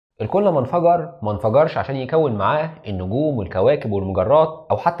الكون لما انفجر ما انفجرش عشان يكون معاه النجوم والكواكب والمجرات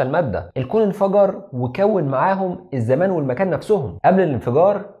او حتى الماده. الكون انفجر وكون معاهم الزمان والمكان نفسهم. قبل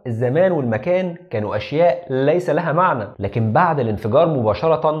الانفجار الزمان والمكان كانوا اشياء ليس لها معنى، لكن بعد الانفجار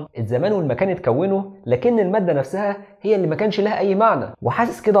مباشره الزمان والمكان اتكونوا، لكن الماده نفسها هي اللي ما كانش لها اي معنى.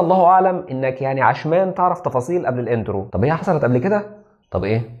 وحاسس كده الله اعلم انك يعني عشمان تعرف تفاصيل قبل الانترو. طب هي حصلت قبل كده؟ طب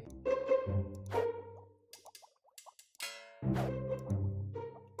ايه؟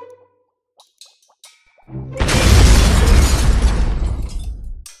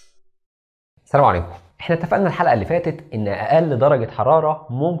 السلام عليكم. احنا اتفقنا الحلقة اللي فاتت ان اقل درجة حرارة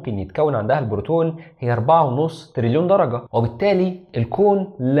ممكن يتكون عندها البروتون هي 4.5 تريليون درجة، وبالتالي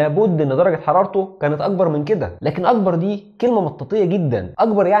الكون لابد ان درجة حرارته كانت اكبر من كده. لكن اكبر دي كلمة مطاطية جدا.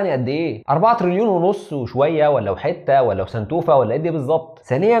 اكبر يعني قد ايه؟ 4 تريليون ونص وشوية، ولا وحتة، ولا وسنتوفة، ولا قد ايه بالظبط؟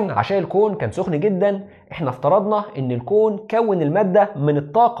 ثانيا، عشان الكون كان سخن جدا احنا افترضنا ان الكون كون المادة من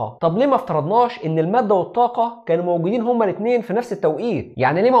الطاقة. طب ليه ما افترضناش ان المادة والطاقة كانوا موجودين هما الاثنين في نفس التوقيت؟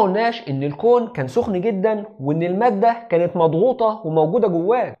 يعني ليه ما قلناش ان الكون كان سخن جدا وان المادة كانت مضغوطة وموجودة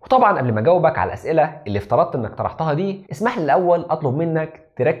جواه؟ وطبعا قبل ما اجاوبك على الاسئلة اللي افترضت انك طرحتها دي، اسمح لي الاول اطلب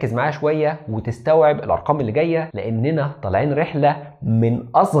منك تركز معايا شوية وتستوعب الأرقام اللي جاية، لأننا طالعين رحلة من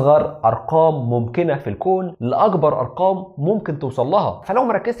أصغر أرقام ممكنة في الكون لأكبر أرقام ممكن توصل لها. فلو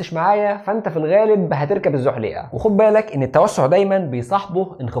مركزتش معايا فأنت في الغالب هتركب الزحليقة. وخد بالك إن التوسع دايما بيصاحبه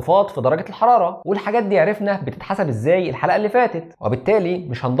انخفاض في درجة الحرارة، والحاجات دي عرفنا بتتحسب إزاي الحلقة اللي فاتت، وبالتالي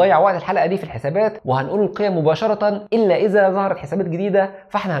مش هنضيع وقت الحلقة دي في الحسابات وهنقول القيم مباشرة إلا إذا ظهرت حسابات جديدة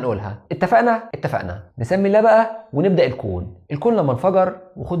فإحنا هنقولها. اتفقنا. نسمي الله بقى ونبدأ الكون. الكون لما انفجر،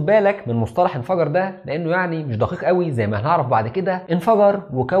 وخد بالك من مصطلح انفجر ده لانه يعني مش دقيق قوي زي ما هنعرف بعد كده، انفجر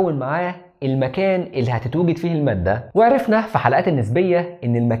وكون معاه المكان اللي هتتوجد فيه المادة. وعرفنا في حلقات النسبية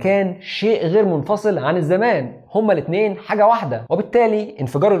ان المكان شيء غير منفصل عن الزمان، هما الاثنين حاجة واحدة، وبالتالي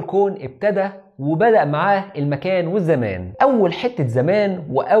انفجار الكون ابتدى وبدأ معاه المكان والزمان. أول حتة زمان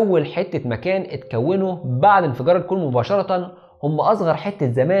وأول حتة مكان اتكونوا بعد انفجار الكون مباشرة هم أصغر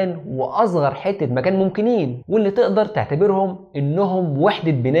حتة زمان وأصغر حتة مكان ممكنين، واللي تقدر تعتبرهم إنهم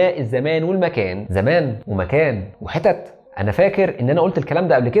وحدة بناء الزمان والمكان. زمان ومكان وحتت، انا فاكر ان انا قلت الكلام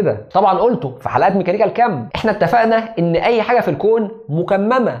ده قبل كده، طبعا قلته في حلقات ميكانيكا الكم. احنا اتفقنا ان اي حاجه في الكون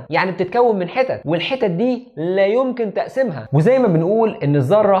مكممه، يعني بتتكون من حتت، والحتت دي لا يمكن تقسيمها. وزي ما بنقول ان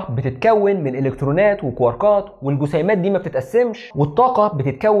الذره بتتكون من الكترونات وكواركات، والجسيمات دي ما بتتقسمش، والطاقه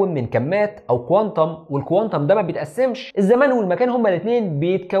بتتكون من كمات او كوانتم، والكوانتم ده ما بيتقسمش. الزمان والمكان هما الاثنين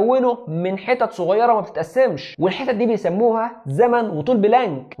بيتكونوا من حتت صغيره ما بتتقسمش، والحتت دي بيسموها زمن وطول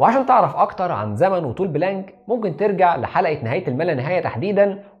بلانك. وعشان تعرف اكتر عن زمن وطول بلانك ممكن ترجع لحلقة نهاية الما نهاية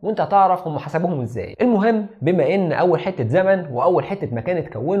تحديدا وانت هتعرف هم حسبوهم ازاي. المهم، بما ان اول حتة زمن واول حتة مكان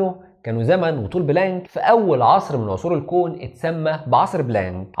اتكونوا كانوا زمن وطول بلانك، في اول عصر من عصور الكون اتسمى بعصر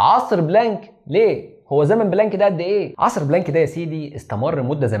بلانك. عصر بلانك ليه؟ هو زمن بلانك ده قد ايه؟ عصر بلانك ده يا سيدي استمر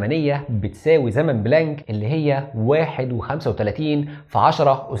مده زمنيه بتساوي زمن بلانك اللي هي 1.35 في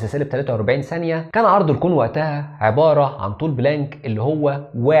 10 أس سالب 43 ثانيه. كان عرض الكون وقتها عباره عن طول بلانك اللي هو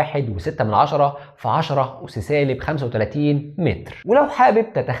 1.6 في 10 أس سالب 35 متر. ولو حابب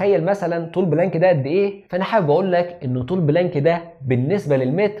تتخيل مثلا طول بلانك ده قد ايه، فانا حابب اقول لك ان طول بلانك ده بالنسبه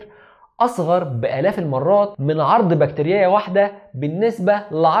للمتر أصغر بآلاف المرات من عرض بكتيريا واحدة بالنسبة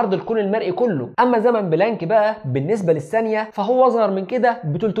لعرض الكون المرئي كله. أما زمن بلانك بقى بالنسبة للثانية فهو أصغر من كده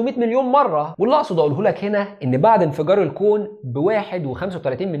ب 300 مليون مرة. واللي أقصد أقوله لك هنا إن بعد انفجار الكون ب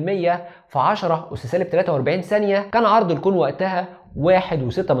 1.35 في 10 أس سالب 43 ثانية كان عرض الكون وقتها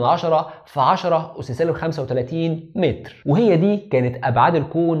 1.6 في 10 أس سالب 35 متر، وهي دي كانت أبعاد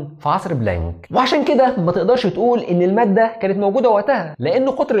الكون في عصر بلانك. وعشان كده ما تقدرش تقول إن المادة كانت موجودة وقتها، لأن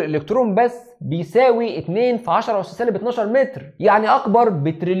قطر الإلكترون بس بيساوي 2 في 10 أس سالب 12 متر، يعني أكبر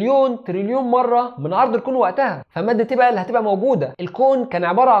بتريليون مرة من عرض الكون وقتها. فمادة إيه بقى اللي هتبقى موجودة؟ الكون كان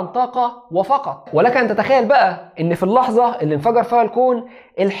عبارة عن طاقة وفقط. ولك أن تتخيل بقى إن في اللحظة اللي انفجر فيها الكون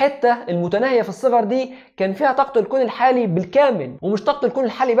الحتة المتناهية في الصغر دي كان فيها طاقة الكون الحالي بالكامل. ومش طاقة الكون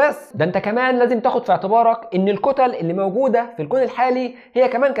الحالي بس، ده انت كمان لازم تاخد في اعتبارك ان الكتل اللي موجودة في الكون الحالي هي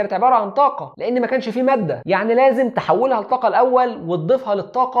كمان كانت عبارة عن طاقة، لان ما كانش فيه مادة، يعني لازم تحولها لطاقة الاول وتضيفها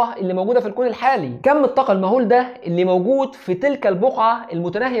للطاقة اللي موجودة في الكون الحالي. كم الطاقة المهول ده اللي موجود في تلك البقعة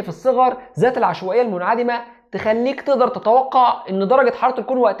المتناهية في الصغر ذات العشوائية المنعدمة تخليك تقدر تتوقع ان درجة حرارة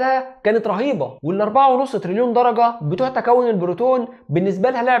الكون وقتها كانت رهيبة، وال4.5 تريليون درجة بتوع تكون البروتون بالنسبة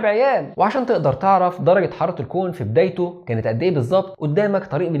لها لعب عيال. وعشان تقدر تعرف درجة حرارة الكون في بدايته كانت قد ايه بالظبط، قدامك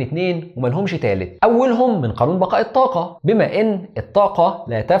طريق من اتنين وملهمش تالت. اولهم من قانون بقاء الطاقة، بما ان الطاقة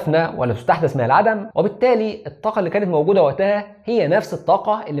لا تفنى ولا تستحدث من العدم، وبالتالي الطاقة اللي كانت موجودة وقتها هي نفس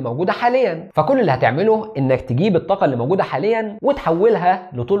الطاقة اللي موجودة حاليا. فكل اللي هتعمله انك تجيب الطاقة اللي موجودة حاليا وتحولها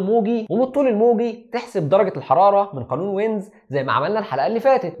لطول موجي، ومن الطول الموجي تحسب درجة الحرارة من قانون وينز زي ما عملنا الحلقة اللي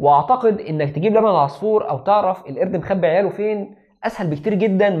فاتت. واعتقد انك تجيب لبن العصفور او تعرف القرد مخبي عياله فين اسهل بكتير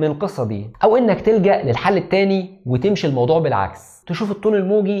جدا من القصة دي. او انك تلجأ للحل التاني وتمشي الموضوع بالعكس، تشوف الطول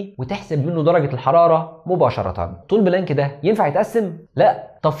الموجي وتحسب منه درجة الحرارة مباشرة. طول بلانك ده ينفع يتقسم؟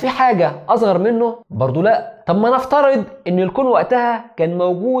 لا. طب في حاجة اصغر منه؟ برضو لا. طب ما نفترض ان الكون وقتها كان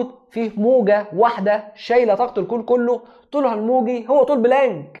موجود فيه موجة واحدة شايلة طاقة الكون كله، طولها الموجي هو طول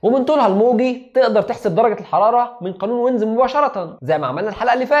بلانك، ومن طولها الموجي تقدر تحسب درجة الحرارة من قانون وينز مباشرة زي ما عملنا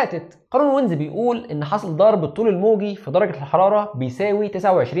الحلقة اللي فاتت. قانون وينز بيقول ان حاصل ضرب الطول الموجي في درجة الحرارة بيساوي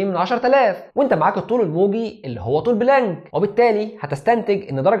 29 من 10,000، وانت معاك الطول الموجي اللي هو طول بلانك، وبالتالي هتستنتج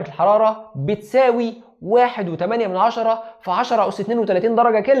ان درجة الحرارة بتساوي 1.8 من 10 في 10 أس 32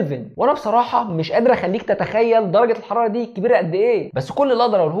 درجة كلفن. وانا بصراحة مش قادر اخليك تتخيل درجة الحرارة دي كبيرة قد ايه، بس كل اللي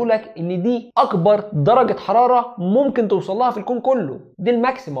اقدر اقوله لك ان دي اكبر درجة حرارة ممكن توصل لها في الكون كله، دي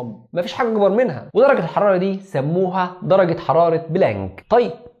الماكسيمم، مفيش حاجة اكبر منها. ودرجة الحرارة دي سموها درجة حرارة بلانك.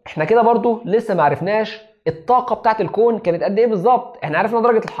 طيب احنا كده برضو لسه ما عرفناش الطاقة بتاعت الكون كانت قد ايه بالظبط. احنا عرفنا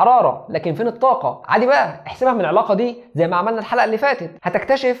درجة الحرارة، لكن فين الطاقة؟ عادي بقى احسبها من العلاقة دي زي ما عملنا الحلقة اللي فاتت.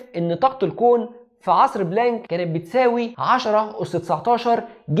 هتكتشف ان طاقة الكون في عصر بلانك كانت بتساوي 10 أس 19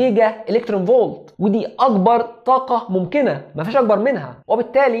 جيجا الكترون فولت، ودي اكبر طاقة ممكنة، مفيش اكبر منها،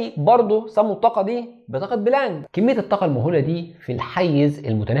 وبالتالي برضو سموا الطاقة دي بطاقة بلانك. كمية الطاقة المهولة دي في الحيز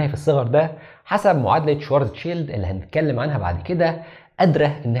المتناهي في الصغر ده حسب معادلة شوارزشيلد اللي هنتكلم عنها بعد كده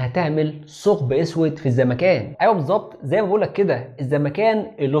قادرة انها تعمل ثقب اسود في الزمكان. ايوه بالظبط زي ما بقول لك كده، الزمكان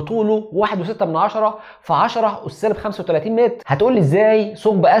اللي طوله 1.6 من 10 في 10 أس سالب 35 متر. هتقول لي ازاي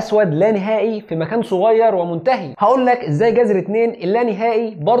ثقب اسود لا نهائي في مكان صغير ومنتهي؟ هقول لك ازاي جذر 2 اللا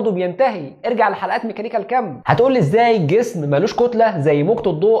نهائي برضه بينتهي، ارجع لحلقات ميكانيكا الكم. هتقول لي ازاي جسم مالوش كتلة زي موجة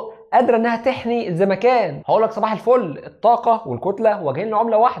الضوء قادره انها تحني الزمكان؟ هقول لك صباح الفل، الطاقه والكتله وجهين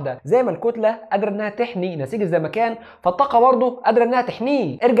لعمله واحده، زي ما الكتله قادره انها تحني نسيج الزمكان فالطاقه برضه قادره انها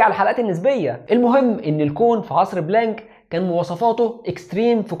تحنيه، ارجع للحلقات النسبيه. المهم ان الكون في عصر بلانك كان مواصفاته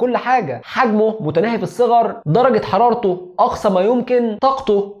اكستريم في كل حاجه، حجمه متناهي في الصغر، درجه حرارته اقصى ما يمكن،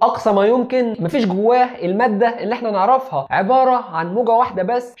 طاقته اقصى ما يمكن، مفيش جواه الماده اللي احنا نعرفها، عباره عن موجه واحده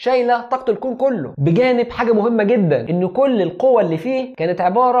بس شايله طاقه الكون كله، بجانب حاجه مهمه جدا ان كل القوى اللي فيه كانت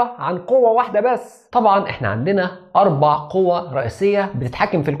عباره عن قوه واحده بس. طبعا احنا عندنا 4 قوى رئيسيه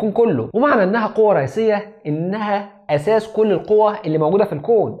بتتحكم في الكون كله، ومعنى انها قوه رئيسيه انها اساس كل القوى اللي موجوده في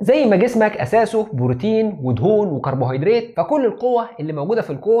الكون. زي ما جسمك اساسه بروتين ودهون وكربوهيدرات، فكل القوى اللي موجوده في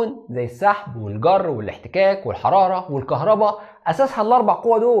الكون زي السحب والجر والاحتكاك والحراره والكهرباء اساسها ال4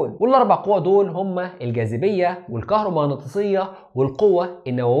 قوى دول، وال4 قوى دول هما الجاذبيه والكهرومغناطيسيه والقوه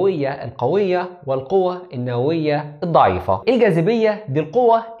النوويه القويه والقوه النوويه الضعيفه. الجاذبيه دي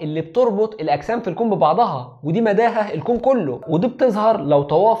القوه اللي بتربط الاجسام في الكون ببعضها، ودي مداها الكون كله، ودي بتظهر لو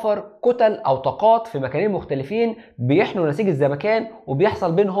توافر كتل او طاقات في مكانين مختلفين بيحنوا نسيج الزمكان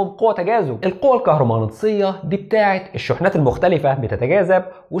وبيحصل بينهم قوه تجاذب. القوه الكهرومغناطيسيه دي بتاعه الشحنات المختلفه بتتجاذب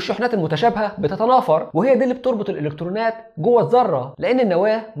والشحنات المتشابهه بتتنافر، وهي دي اللي بتربط الالكترونات جوه الذره، لان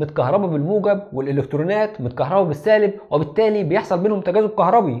النواه متكهربه بالموجب والالكترونات متكهربه بالسالب، وبالتالي بيحصل بينهم تجاذب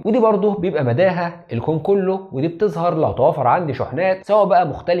كهربي، ودي برضه بيبقى مداها الكون كله، ودي بتظهر لو توافر عندي شحنات سواء بقى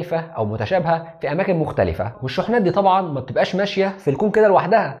مختلفه او متشابهه في اماكن مختلفه. والشحنات دي طبعا ما بتبقاش ماشيه في الكون كده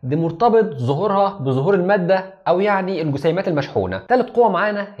لوحدها، دي مرتبط ظهورها بظهور الماده او يعني الجسيمات المشحونه. ثالث قوه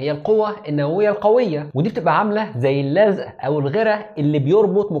معانا هي القوه النوويه القويه، ودي بتبقى عامله زي اللزق او الغره اللي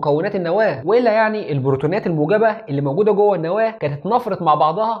بيربط مكونات النواه، والا يعني البروتونات الموجبه اللي موجوده جوه النواه كانت اتنافرت مع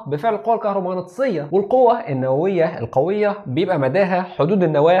بعضها بفعل القوه الكهرومغناطيسيه. والقوه النوويه القويه بيبقى مداها حدود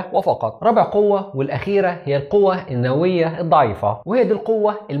النواه وفقط. رابع قوه والاخيره هي القوه النوويه الضعيفه، وهي دي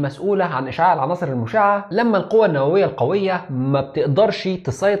القوه المسؤوله عن اشعاع العناصر المشعه. لما القوه النوويه القويه ما بتقدرش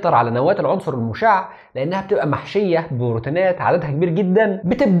تسيطر على نواه العنصر المشع لانها بتبقى محشيه ببروتونات عددها كبير جدا،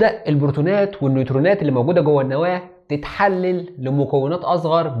 بتبدا البروتونات والنيوترونات اللي موجوده جوه النواه تتحلل لمكونات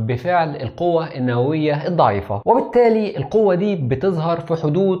اصغر بفعل القوه النوويه الضعيفه، وبالتالي القوه دي بتظهر في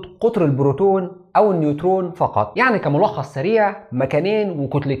حدود قطر البروتون او النيوترون فقط. يعني كملخص سريع، مكانين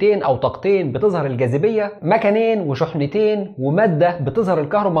وكتلتين او طاقتين بتظهر الجاذبيه، مكانين وشحنتين وماده بتظهر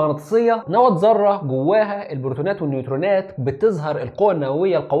الكهرومغناطيسيه، نواه ذره جواها البروتونات والنيوترونات بتظهر القوه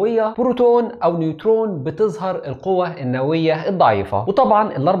النوويه القويه، بروتون او نيوترون بتظهر القوه النوويه الضعيفه.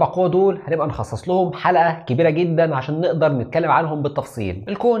 وطبعا الاربع قوى دول هنبقى نخصص لهم حلقه كبيره جدا عشان نقدر نتكلم عنهم بالتفصيل.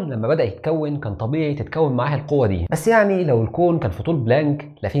 الكون لما بدا يتكون كان طبيعي تتكون معاه القوه دي، بس يعني لو الكون كان في طول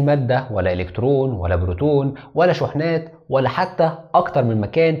بلانك لا في ماده ولا الكترون ولا بروتون ولا شحنات ولا حتى اكتر من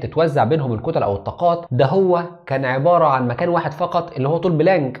مكان تتوزع بينهم الكتل او الطاقات، ده هو كان عباره عن مكان واحد فقط اللي هو طول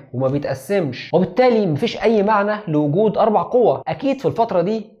بلانك وما بيتقسمش، وبالتالي مفيش اي معنى لوجود اربع قوى. اكيد في الفتره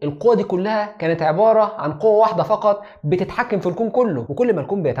دي القوى دي كلها كانت عباره عن قوه واحده فقط بتتحكم في الكون كله، وكل ما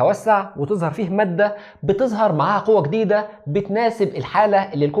الكون بيتوسع وتظهر فيه ماده بتظهر معاها قوه جديده بتناسب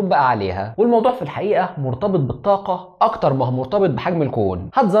الحاله اللي الكون بقى عليها. والموضوع في الحقيقه مرتبط بالطاقه اكتر ما هو مرتبط بحجم الكون.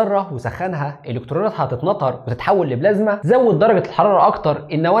 هات ذره وسخنها، الالكترونات هتتنطر وتتحول لبلازما. زود درجه الحراره اكتر،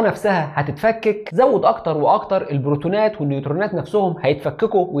 النواه نفسها هتتفكك. زود اكتر واكتر، البروتونات والنيوترونات نفسهم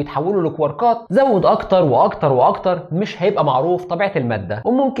هيتفككوا ويتحولوا لكواركات. زود اكتر واكتر واكتر، مش هيبقى معروف طبيعه الماده.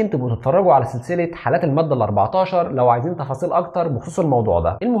 وممكن تبقوا تتفرجوا على سلسله حالات الماده ال 14 لو عايزين تفاصيل اكتر بخصوص الموضوع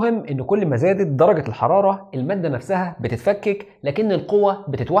ده. المهم ان كل ما زادت درجه الحراره الماده نفسها بتتفكك لكن القوه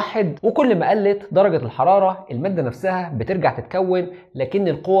بتتوحد، وكل ما قلت درجه الحراره الماده نفسها بترجع تتكون لكن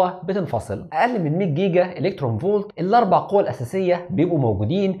القوه بتنفصل. اقل من 100 جيجا الكترون فولت الاربع قوى الاساسيه بيبقوا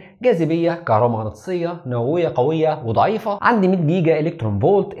موجودين: جاذبيه، كهرومغناطيسيه، نوويه قويه وضعيفه. عند 100 جيجا الكترون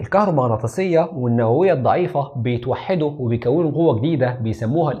فولت الكهرومغناطيسيه والنوويه الضعيفه بيتوحدوا وبيكونوا قوه جديده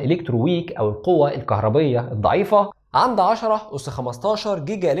بيسموها الالكترويك او القوه الكهربيه الضعيفه. عند 10 أس 15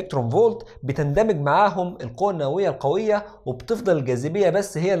 جيجا الكترون فولت بتندمج معاهم القوه النوويه القويه وبتفضل الجاذبيه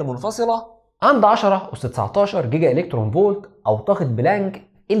بس هي اللي منفصله. عند 10 أس 19 جيجا الكترون فولت او طاقه بلانك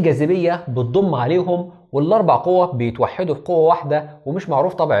الجاذبيه بتضم عليهم والاربع قوى بيتوحدوا في قوه واحده ومش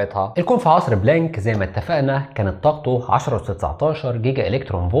معروف طبيعتها. الكون في عصر بلانك زي ما اتفقنا كانت طاقته 10 أس 19 جيجا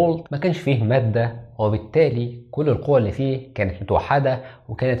الكترون فولت، ما كانش فيه ماده وبالتالي كل القوى اللي فيه كانت متوحده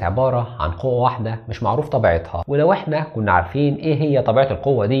وكانت عباره عن قوه واحده مش معروف طبيعتها. ولو احنا كنا عارفين ايه هي طبيعه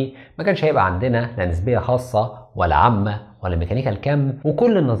القوه دي ما كانش هيبقى عندنا لا نسبيه خاصه ولا عامه ولا ميكانيكا الكم،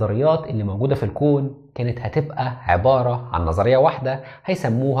 وكل النظريات اللي موجوده في الكون كانت هتبقى عباره عن نظريه واحده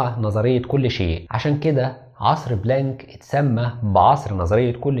هيسموها نظريه كل شيء. عشان كده عصر بلانك اتسمى بعصر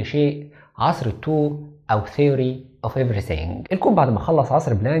نظريه كل شيء، عصر التو او ثيوري of everything. الكون بعد ما خلص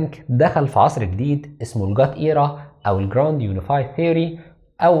عصر بلانك دخل في عصر جديد اسمه الجات ايرا او الجراند يونيفايد ثيوري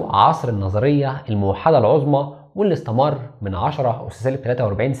او عصر النظريه الموحده العظمى، واللي استمر من 10 أس سالب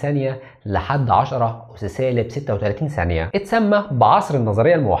 43 ثانية لحد 10 أس سالب 36 ثانية. اتسمى بعصر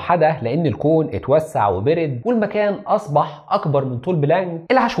النظرية الموحدة لأن الكون اتوسع وبرد والمكان أصبح أكبر من طول بلانك.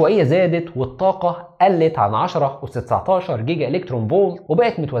 العشوائية زادت والطاقة قلت عن 10 أس 19 جيجا الكترون فولت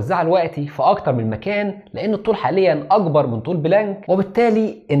وبقت متوزعة دلوقتي في أكتر من مكان لأن الطول حاليا أكبر من طول بلانك،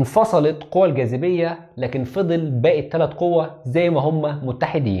 وبالتالي انفصلت قوى الجاذبية لكن فضل باقي الثلاث قوى زي ما هم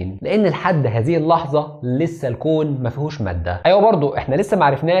متحدين، لأن لحد هذه اللحظة لسه الكون ما فيهوش مادة. أيوة برضو احنا لسه ما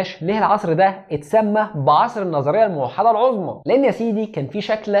عرفناش ليه العصر ده اتسمى بعصر النظرية الموحدة العظمى، لأن يا سيدي كان في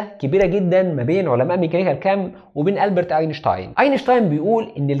شكلة كبيرة جدا ما بين علماء ميكانيكا الكم وبين ألبرت أينشتاين. أينشتاين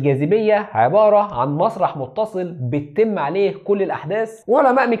بيقول إن الجاذبية عبارة عن مسرح متصل بتتم عليه كل الأحداث،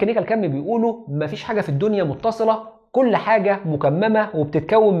 وعلماء ميكانيكا الكم بيقولوا مفيش حاجة في الدنيا متصلة، كل حاجة مكممة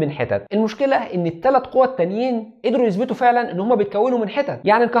وبتتكون من حتت. المشكلة ان الثلاث قوى التانيين قدروا يثبتوا فعلا ان هما بيتكونوا من حتت.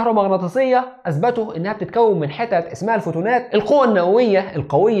 يعني الكهرومغناطيسية اثبتوا انها بتتكون من حتت اسمها الفوتونات، القوة النووية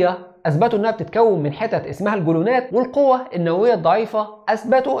القوية اثبتوا انها بتتكون من حتت اسمها الجلونات، والقوة النووية الضعيفة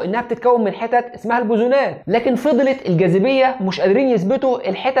اثبتوا انها بتتكون من حتت اسمها البوزونات. لكن فضلت الجاذبية مش قادرين يثبتوا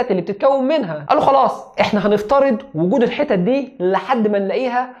الحتت اللي بتتكون منها. قالوا خلاص احنا هنفترض وجود الحتت دي لحد ما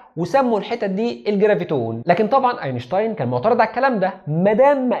نلاقيها وسموا الحتت دي الجرافيتون. لكن طبعا اينشتاين كان معترض على الكلام ده، ما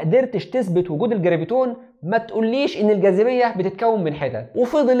دام ما قدرتش تثبت وجود الجرافيتون ما تقوليش ان الجاذبيه بتتكون من حتت.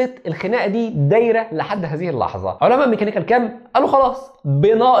 وفضلت الخناقه دي دايره لحد هذه اللحظه. علماء ميكانيكا الكم قالوا خلاص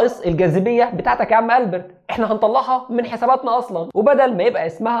بناقص الجاذبيه بتاعتك يا عم ألبرت، احنا هنطلعها من حساباتنا اصلا، وبدل ما يبقى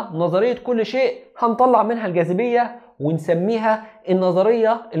اسمها نظريه كل شيء هنطلع منها الجاذبيه ونسميها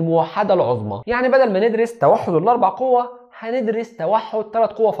النظريه الموحده العظمى. يعني بدل ما ندرس توحد الاربع قوى هندرس توحد ثلاث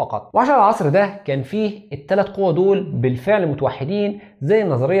قوى فقط. وعشان العصر ده كان فيه الثلاث قوى دول بالفعل متوحدين زي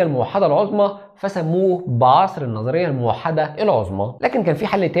النظريه الموحده العظمى، فسموه بعصر النظرية الموحدة العظمى. لكن كان في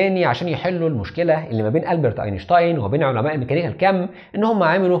حل تاني عشان يحلوا المشكلة اللي ما بين ألبرت أينشتاين وبين علماء ميكانيكا الكم، ان هم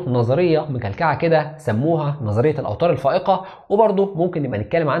عملوا نظرية مكلكعة كده سموها نظرية الأوتار الفائقة، وبرضه ممكن نبقى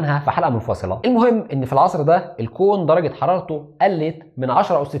نتكلم عنها في حلقة منفصلة. المهم ان في العصر ده الكون درجة حرارته قلت من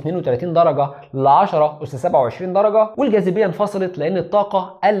 10 أس 32 درجة ل 10 أس 27 درجة، والجاذبية انفصلت لأن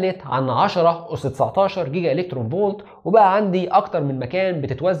الطاقة قلت عن 10 أس 19 جيجا إلكترون فولت، وبقى عندي أكتر من مكان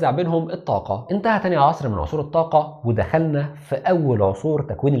بتتوزع بينهم الطاقة. انتهى تاني عصر من عصور الطاقة ودخلنا في أول عصور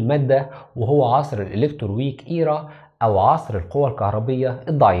تكوين المادة، وهو عصر الإلكترويك إيرا أو عصر القوى الكهربية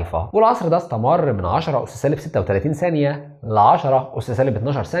الضعيفة. والعصر ده استمر من 10 أس سالب 36 ثانية ل 10 أس سالب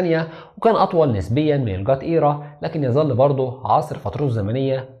 12 ثانية، وكان أطول نسبيا من الجات إيرا، لكن يظل برضه عصر فترته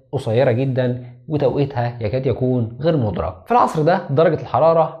الزمنية قصيرة جدا وتوقيتها يكاد يكون غير مدرك. في العصر ده درجة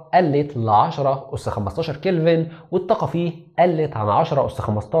الحرارة قلت ل 10 أس 15 كلفن، والطاقة فيه قلت عن 10 أس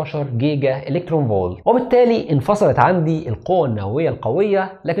 15 جيجا إلكترون فولت، وبالتالي انفصلت عندي القوة النووية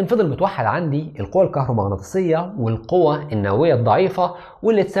القوية، لكن فضل متوحد عندي القوة الكهرومغناطيسية والقوة النووية الضعيفة،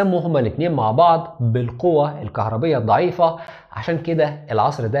 واللي اتسموا هما الاثنين مع بعض بالقوة الكهربية الضعيفة. عشان كده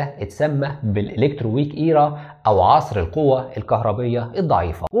العصر ده اتسمى بالإلكترويك إيرا أو عصر القوة الكهربية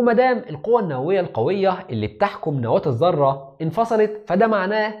الضعيفة. ومادام القوة النووية القوية اللي بتحكم نواة الذرة انفصلت، فده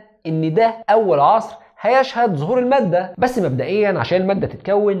معناه إن ده أول عصر هيشهد ظهور المادة. بس مبدئيا عشان المادة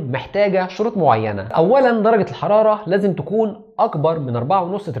تتكون محتاجة شروط معينة. أولا درجة الحرارة لازم تكون أكبر من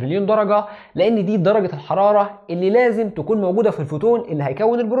 4.5 تريليون درجة، لأن دي درجة الحرارة اللي لازم تكون موجودة في الفوتون اللي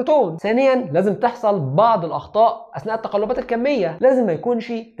هيكون البروتون. ثانيا لازم تحصل بعض الأخطاء أثناء التقلبات الكمية، لازم ما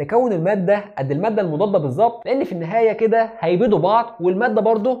يكونش تكون المادة قد المادة المضادة بالظبط، لأن في النهاية كده هيبيدوا بعض والمادة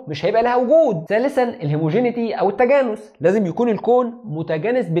برضه مش هيبقى لها وجود. ثالثا الهيموجينيتي أو التجانس، لازم يكون الكون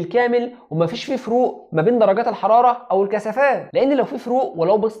متجانس بالكامل ومفيش فيه فروق ما بين درجات الحرارة أو الكثافات، لأن لو في فروق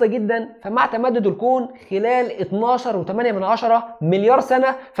ولو بسيطة جدا فمع تمدد الكون خلال 12.8 مليار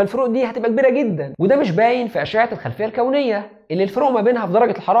سنة فالفروق دي هتبقى كبيرة جدا، وده مش باين في أشعة الخلفية الكونية اللي الفروق ما بينها في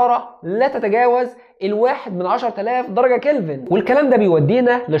درجة الحرارة لا تتجاوز 1/10,000 درجة كلفن. والكلام ده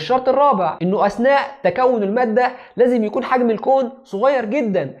بيودينا للشرط الرابع، انه اثناء تكون المادة لازم يكون حجم الكون صغير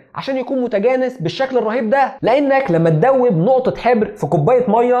جدا عشان يكون متجانس بالشكل الرهيب ده، لانك لما تدوب نقطة حبر في كوباية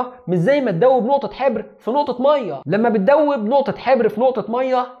مية مش زي ما تدوب نقطة حبر في نقطة مية. لما بتدوب نقطة حبر في نقطة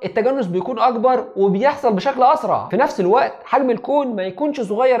مية التجانس بيكون اكبر وبيحصل بشكل اسرع. في نفس الوقت حجم الكون ما يكونش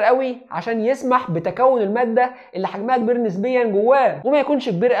صغير قوي عشان يسمح بتكون المادة اللي حجمها كبير نسبيا جواه، وما يكونش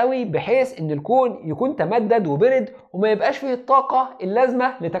كبير قوي بحيث ان الكون يكون تمدد وبرد وما يبقاش فيه الطاقة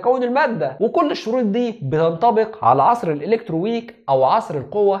اللازمة لتكون المادة. وكل الشروط دي بتنطبق على عصر الإلكترويك أو عصر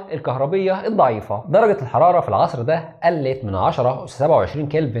القوة الكهربية الضعيفة. درجة الحرارة في العصر ده قلت من 10 أس 27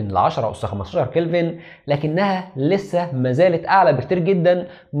 كلفن ل 10 أس 15 كلفن، لكنها لسه ما زالت أعلى بكتير جدا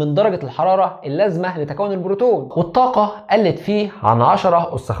من درجة الحرارة اللازمة لتكون البروتون، والطاقة قلت فيه عن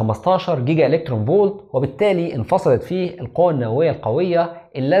 10 أس 15 جيجا إلكترون فولت، وبالتالي انفصلت فيه القوة النووية القوية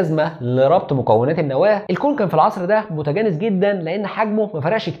اللازمة لربط مكونات النواة. الكون كان في العصر ده متجانس جدا لان حجمه ما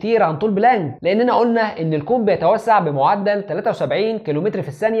فرقش كتير عن طول بلانك، لاننا قلنا ان الكون بيتوسع بمعدل 73 كيلومتر في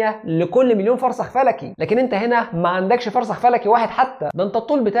الثانية لكل مليون فرسخ فلكي، لكن انت هنا ما عندكش فرسخ فلكي واحد حتى، ده انت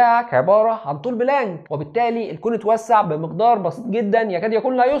الطول بتاعك عبارة عن طول بلانك، وبالتالي الكون اتوسع بمقدار بسيط جدا يكاد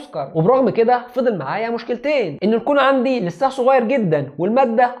يكون لا يذكر. وبرغم كده فضل معايا مشكلتين، ان الكون عندي لسه صغير جدا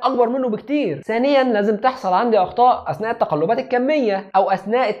والمادة اكبر منه بكتير. ثانيا لازم تحصل عندي اخطاء اثناء التقلبات الكمية او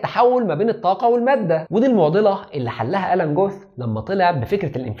اثناء التحول ما بين الطاقه والماده، ودي المعضله اللي حلها ألان جوث لما طلع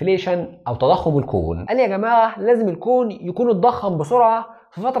بفكره الانفليشن او تضخم الكون. قال يا جماعه لازم الكون يكون اتضخم بسرعه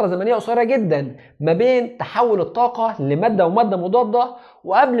في فتره زمنيه قصيره جدا ما بين تحول الطاقه لماده وماده مضاده،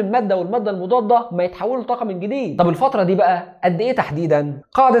 وقبل الماده والماده المضاده ما يتحولوا لطاقه من جديد. طب الفتره دي بقى قد ايه تحديدا؟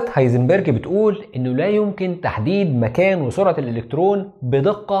 قاعده هايزنبرج بتقول انه لا يمكن تحديد مكان وسرعه الالكترون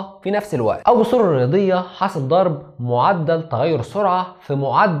بدقه في نفس الوقت، او بصوره رياضيه حاصل ضرب معدل تغير السرعه في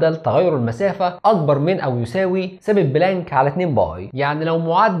معدل تغير المسافه اكبر من او يساوي ثابت بلانك على 2 باي. يعني لو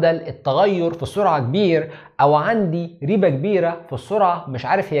معدل التغير في السرعه كبير او عندي ريبه كبيره في السرعه مش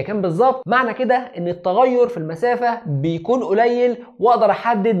عارف هي كام بالظبط، معنى كده ان التغير في المسافه بيكون قليل واقدر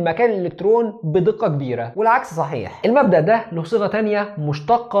احدد مكان الالكترون بدقه كبيره. والعكس صحيح. المبدا ده له صيغه ثانيه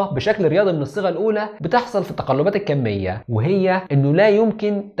مشتقه بشكل رياضي من الصيغه الاولى بتحصل في التقلبات الكميه، وهي انه لا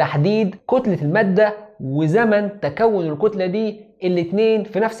يمكن تحديد كتله الماده وزمن تكون الكتله دي الاتنين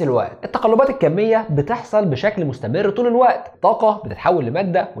في نفس الوقت. التقلبات الكميه بتحصل بشكل مستمر طول الوقت، طاقه بتتحول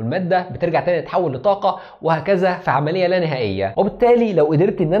لماده والماده بترجع تاني تتحول لطاقه، وهكذا في عمليه لا نهائيه. وبالتالي لو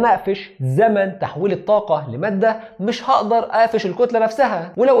قدرت ان انا اقفش زمن تحويل الطاقه لماده مش هقدر اقفش الكتله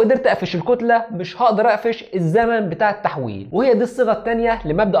نفسها، ولو قدرت اقفش الكتله مش هقدر اقفش الزمن بتاع التحويل. وهي دي الصيغه الثانيه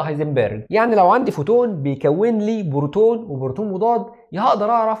لمبدا هايزنبرج. يعني لو عندي فوتون بيكون لي بروتون وبروتون مضاد، يا هقدر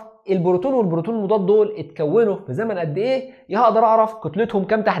اعرف البروتون والبروتون المضاد دول اتكونوا في زمن قد ايه، يا هقدر اعرف كتلتهم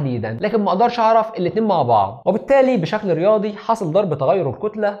كام تحديدا، لكن ما اقدرش اعرف الاثنين مع بعض. وبالتالي بشكل رياضي حاصل ضرب تغير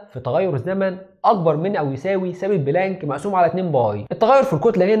الكتله في تغير الزمن اكبر من او يساوي ثابت بلانك مقسوم على 2 باي. التغير في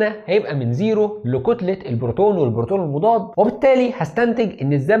الكتله هنا هيبقى من 0 لكتله البروتون والبروتون المضاد، وبالتالي هستنتج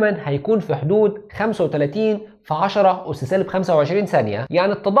ان الزمن هيكون في حدود 35 في 10 أس سالب 25 ثانية.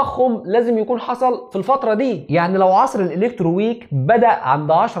 يعني التضخم لازم يكون حصل في الفترة دي. يعني لو عصر الإلكترويك بدأ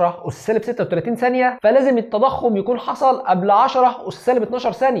عند 10 أس سالب 36 ثانية، فلازم التضخم يكون حصل قبل 10 أس سالب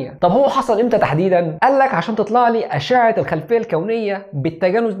 12 ثانية. طب هو حصل امتى تحديدا؟ قال لك عشان تطلع لي أشعة الخلفية الكونية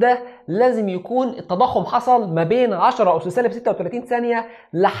بالتجانس ده لازم يكون التضخم حصل ما بين 10 أس سالب 36 ثانية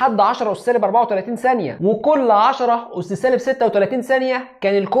لحد 10 أس سالب 34 ثانية، وكل 10 أس سالب 36 ثانية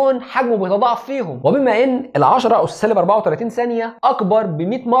كان الكون حجمه بيتضاعف فيهم. وبما ان ال 10 أس سالب 34 ثانية أكبر ب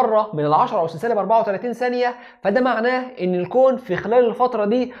 100 مرة من ال 10 أس سالب 34 ثانية، فده معناه إن الكون في خلال الفترة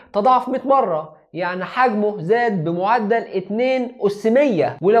دي تضاعف 100 مرة، يعني حجمه زاد بمعدل 2 أس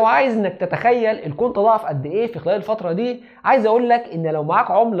 100. ولو عايز انك تتخيل الكون تضاعف قد ايه في خلال الفتره دي، عايز اقول لك ان لو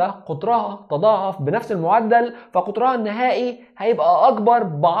معاك عمله قطرها تضاعف بنفس المعدل، فقطرها النهائي هيبقى اكبر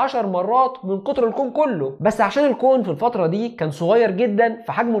ب10 مرات من قطر الكون كله. بس عشان الكون في الفتره دي كان صغير جدا،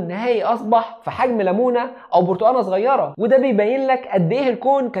 فحجمه النهائي اصبح في حجم ليمونه او برتقانه صغيره، وده بيبين لك قد ايه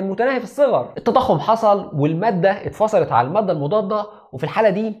الكون كان متناهي في الصغر. التضخم حصل والماده اتفصلت على الماده المضاده، وفي الحالة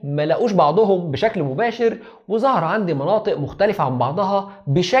دي ما لاقوش بعضهم بشكل مباشر، وظهر عندي مناطق مختلفة عن بعضها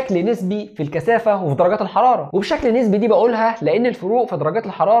بشكل نسبي في الكثافة وفي درجات الحرارة. وبشكل نسبي دي بقولها لأن الفروق في درجات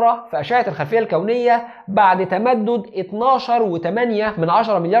الحرارة في أشعة الخلفية الكونية بعد تمدد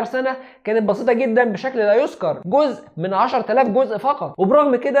 12.8 مليار سنة كانت بسيطة جدا بشكل لا يذكر، جزء من 10,000 جزء فقط.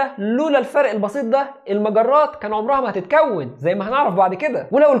 وبرغم كده لولا الفرق البسيط ده المجرات كان عمرها ما هتتكون زي ما هنعرف بعد كده.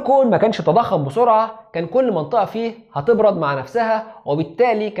 ولو الكون ما كانش تضخم بسرعة كان كل منطقة فيه هتبرد مع نفسها،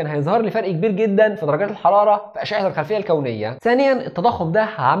 وبالتالي كان هيظهر لي فرق كبير جدا في درجات الحراره في اشعه الخلفيه الكونيه. ثانيا التضخم ده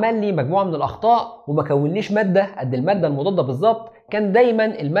عمل لي مجموعه من الاخطاء وما كونليش ماده قد الماده المضاده بالظبط. كان دايما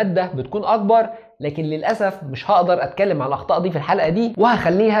الماده بتكون اكبر، لكن للاسف مش هقدر اتكلم عن الاخطاء دي في الحلقه دي،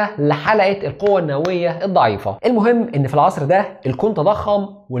 وهخليها لحلقه القوه النوويه الضعيفه. المهم ان في العصر ده الكون تضخم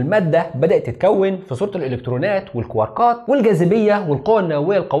والماده بدات تتكون في صوره الالكترونات والكواركات، والجاذبيه والقوه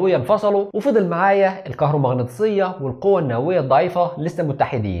النوويه القويه انفصلوا، وفضل معايا الكهرومغناطيسيه والقوه النوويه الضعيفه لسه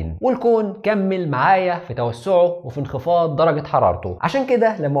متحدين، والكون كمل معايا في توسعه وفي انخفاض درجه حرارته. عشان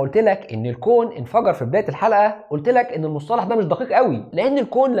كده لما قلت لك ان الكون انفجر في بدايه الحلقه قلت لك ان المصطلح ده مش دقيق قوي، لان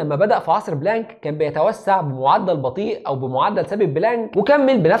الكون لما بدا في عصر بلانك كان بيتوسع بمعدل بطيء او بمعدل ثابت بلانك،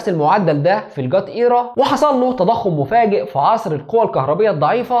 وكمل بنفس المعدل ده في الجات ايرا، وحصل له تضخم مفاجئ في عصر القوى الكهربيه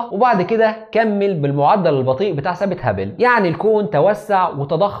الضعيفه، وبعد كده كمل بالمعدل البطيء بتاع ثابت هابل. يعني الكون توسع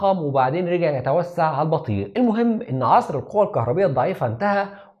وتضخم وبعدين رجع يتوسع على البطيء. المهم ان عصر القوى الكهربيه الضعيفه انتهى،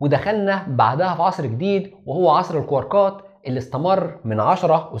 ودخلنا بعدها في عصر جديد وهو عصر الكواركات اللي استمر من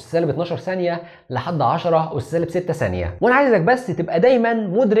 10 أس سالب 12 ثانية لحد 10 أس سالب 6 ثانية. وانا عايزك بس تبقى دايما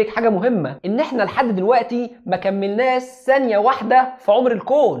مدرك حاجة مهمة، ان احنا لحد دلوقتي ما كملناش ثانية واحدة في عمر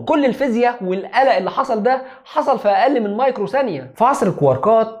الكون. كل الفيزياء والقلق اللي حصل ده حصل في اقل من مايكرو ثانية. في عصر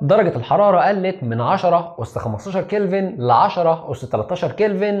الكواركات درجة الحرارة قلت من 10 أس 15 كلفن ل 10 أس 13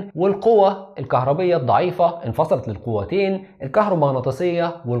 كلفن، والقوة الكهربية الضعيفة انفصلت للقوتين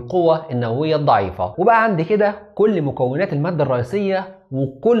الكهرومغناطيسية والقوة النووية الضعيفة، وبقى عندي كده كل مكونات المادة الرئيسية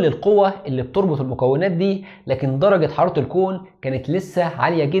وكل القوة اللي بتربط المكونات دي. لكن درجة حرارة الكون كانت لسه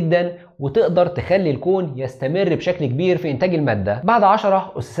عالية جدا وتقدر تخلي الكون يستمر بشكل كبير في إنتاج المادة. بعد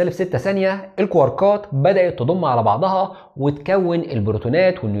 10 أس سالب 6 ثانية الكواركات بدأت تضم على بعضها وتكون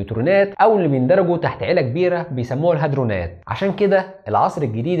البروتونات والنيوترونات، أو اللي بيندرجوا تحت عيلة كبيرة بيسموها الهادرونات. عشان كده العصر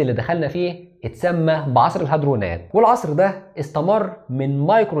الجديد اللي دخلنا فيه اتسمى بعصر الهادرونات، والعصر ده استمر من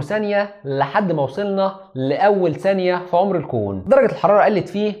مايكرو ثانية لحد ما وصلنا لأول ثانية في عمر الكون. درجة الحرارة قلت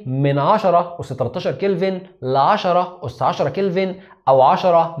فيه من 10 أس 13 كلفن ل 10 أس 10 كلفن أو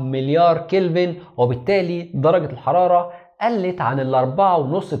 10 مليار كلفن، وبالتالي درجة الحرارة قلت عن ال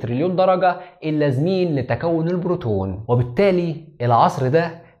 4.5 تريليون درجة اللازمين لتكون البروتون. وبالتالي العصر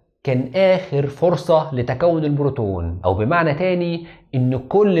ده كان آخر فرصة لتكون البروتون، أو بمعنى تاني إن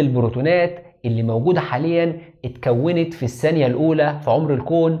كل البروتونات اللي موجودة حاليا اتكونت في الثانية الأولى في عمر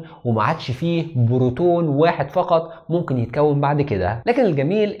الكون، وما عادش فيه بروتون واحد فقط ممكن يتكون بعد كده. لكن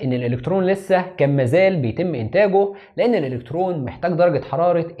الجميل إن الإلكترون لسه كان مازال بيتم إنتاجه، لأن الإلكترون محتاج درجة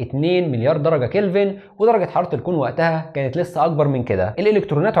حرارة 2 مليار درجة كلفن، ودرجة حرارة الكون وقتها كانت لسه أكبر من كده.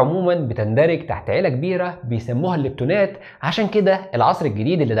 الإلكترونات عموما بتندرج تحت عيلة كبيرة بيسموها الليبتونات، عشان كده العصر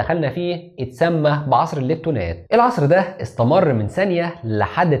الجديد اللي دخلنا فيه اتسمى بعصر الليبتونات. العصر ده استمر من ثانية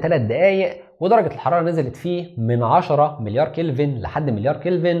لحد 3 دقايق، ودرجة الحرارة نزلت فيه من 10 مليار كلفن لحد مليار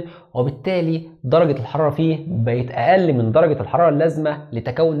كلفن، وبالتالي درجة الحرارة فيه بقت أقل من درجة الحرارة اللازمة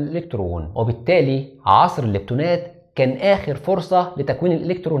لتكون الإلكترون، وبالتالي عصر الليبتونات كان آخر فرصة لتكوين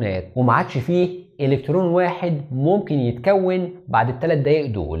الإلكترونات، وما عادش فيه إلكترون واحد ممكن يتكون بعد ال3 دقايق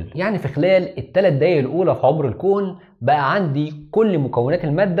دول. يعني في خلال ال3 دقايق الأولى في عمر الكون بقى عندي كل مكونات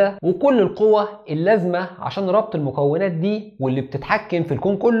المادة وكل القوة اللازمة عشان ربط المكونات دي واللي بتتحكم في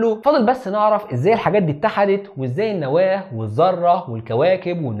الكون كله. فاضل بس نعرف ازاي الحاجات دي اتحدت، وازاي النواة والذرة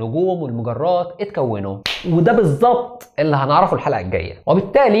والكواكب والنجوم والمجرات اتكونوا، وده بالظبط اللي هنعرفه الحلقة الجاية.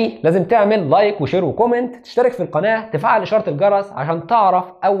 وبالتالي لازم تعمل لايك وشير وكومنت، تشترك في القناة، تفعل إشارة الجرس عشان تعرف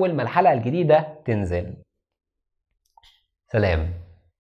أول ما الحلقة الجديدة تنزل. سلام.